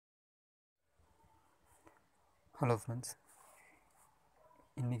Hello friends,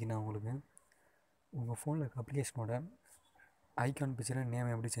 இன்றைக்கி நான் உங்களுக்கு உங்கள் ஃபோனில் இருக்க அப்ளிகேஷனோட ஐகான் பிக்சரை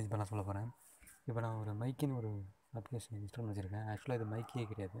நேம் எப்படி சேஞ்ச் பண்ண சொல்ல போகிறேன். இப்போ நான் ஒரு மைக்கின்னு ஒரு அப்ளிகேஷன் இன்ஸ்டால் பண்ணி வச்சுருக்கேன். ஆக்சுவலாக இது மைக்கே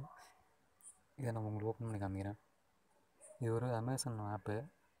கிடையாது. இதை நான் உங்களுக்கு ஓப்பன் பண்ணி காமிக்கிறேன். இது ஒரு அமேசான் ஆப்பு.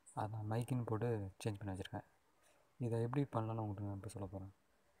 அதை நான் மைக்கின்னு போட்டு சேஞ்ச் பண்ணி வச்சுருக்கேன். இதை எப்படி பண்ணலான்னு உங்களுக்கு நான் இப்போ சொல்ல போகிறேன்.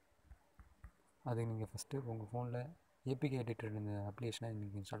 அதுக்கு நீங்கள் ஃபஸ்ட்டு உங்கள் ஃபோனில் ஏபிகே எடிட்டர் இந்த அப்ளிகேஷனை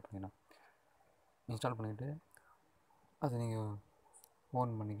நீங்கள் இன்ஸ்டால் பண்ணிடலாம். இன்ஸ்டால் பண்ணிவிட்டு அதை நீங்கள்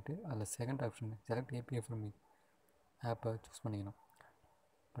ஓன் பண்ணிக்கிட்டு அதில் second option select API from ஆப்பை சூஸ் பண்ணிக்கணும்.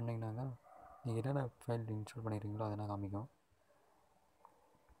 பண்ணிங்கனாக்கா நீங்கள் என்னென்ன ஃபைல் இன்ஸ்டால் பண்ணிடுறீங்களோ அதெல்லாம் காமிக்கும்.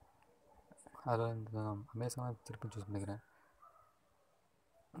 அதில் இந்த அமேசானை திருப்பி சூஸ் பண்ணிக்கிறேன்.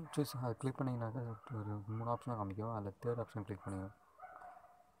 அதை கிளிக் பண்ணிங்கனாக்கா ஒரு 3 ஆப்ஷனாக காமிக்கும். அதில் தேர்ட் ஆப்ஷன் கிளிக் பண்ணிக்கணும்.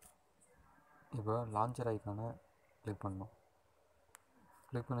 இப்போ லான்ச்சர் ஐக்கானை கிளிக் பண்ணணும்.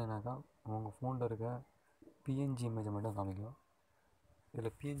 கிளிக் பண்ணிங்கனாக்கா உங்கள் ஃபோனில் இருக்க பிஎன்ஜி இமேஜை மட்டும் காமிக்கும்.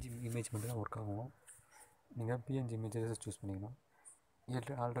 இதில் பிஎன்ஜி இமேஜ் மட்டும் தான் ஒர்க் ஆகும். நீங்கள் பிஎன்ஜி இமேஜஸ் சூஸ் பண்ணிக்கணும்.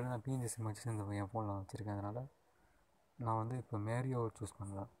 ஆல்ரெடி நான் பிஎன்ஜி இமேஜஸ் இந்த என் ஃபோனில் வச்சுருக்கேன். அதனால் நான் இப்போ மேரியோ சூஸ்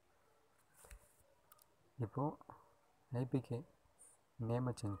பண்ணுறேன். இப்போது ஏபிகே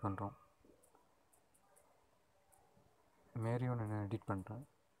நேமை சேஞ்ச் பண்ணுறோம். மேரியோன்னு நான் எடிட் பண்ணுறேன்.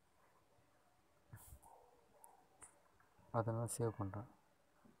 அதை நான் சேவ் பண்ணுறேன்.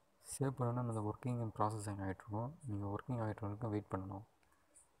 சேவ் பண்ணோன்னா அந்த ஒர்க்கிங் அண்ட் ப்ராசஸிங் ஆகிட்ருக்கும். நீங்கள் ஒர்க்கிங் ஆகிட்டு வரைக்கும் வெயிட் பண்ணணும்.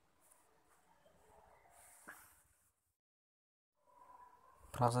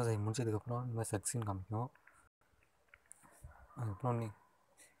 ப்ராசஸ் ஆகி முடிச்சதுக்கப்புறம் இந்த மாதிரி சக்ஸின்னு காமிக்கும். அதுக்கப்புறம் நீ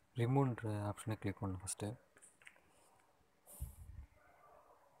ரிமூவ்ன்ற ஆப்ஷனை கிளிக் பண்ணணும். ஃபஸ்ட்டு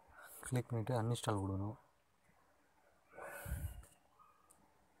கிளிக் பண்ணிவிட்டு அன்இன்ஸ்டால் கொடுக்கணும்.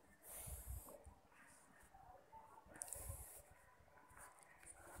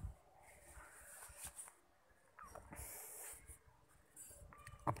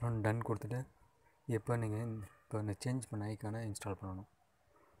 அப்புறம் டன் கொடுத்துட்டு இப்போ நீங்கள் இந்த சேஞ்ச் பண்ண ஐக்கானை இன்ஸ்டால் பண்ணணும்.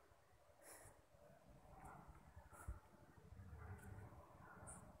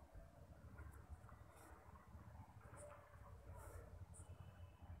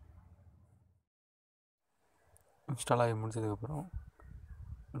 இன்ஸ்டால் ஆகி முடிச்சதுக்கப்புறம்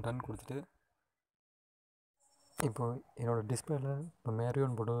டன் கொடுத்துட்டு இப்போது என்னோடய டிஸ்பிளேல இப்போ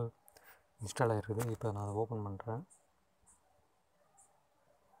மேரியோன்னு போட்டு இன்ஸ்டால் ஆகிருக்குது. இப்போ நான் அதை ஓப்பன் பண்ணுறேன்.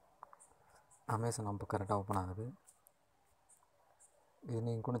 அமேசான் ஆப் கரெக்டாக ஓப்பன் ஆகுது. இது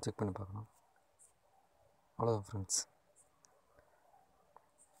நீங்கள் கூட செக் பண்ணி பார்க்கலாம். அவ்வளோதான் ஃப்ரெண்ட்ஸ்.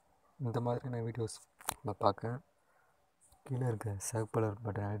 இந்த மாதிரியான வீடியோஸ் பார்க்க கீழே இருக்க சப்ஸ்கிரைப்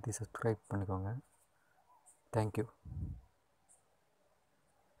பட்டன் அழுத்தி சப்ஸ்கிரைப் பண்ணிக்கோங்க. தேங்க்யூ.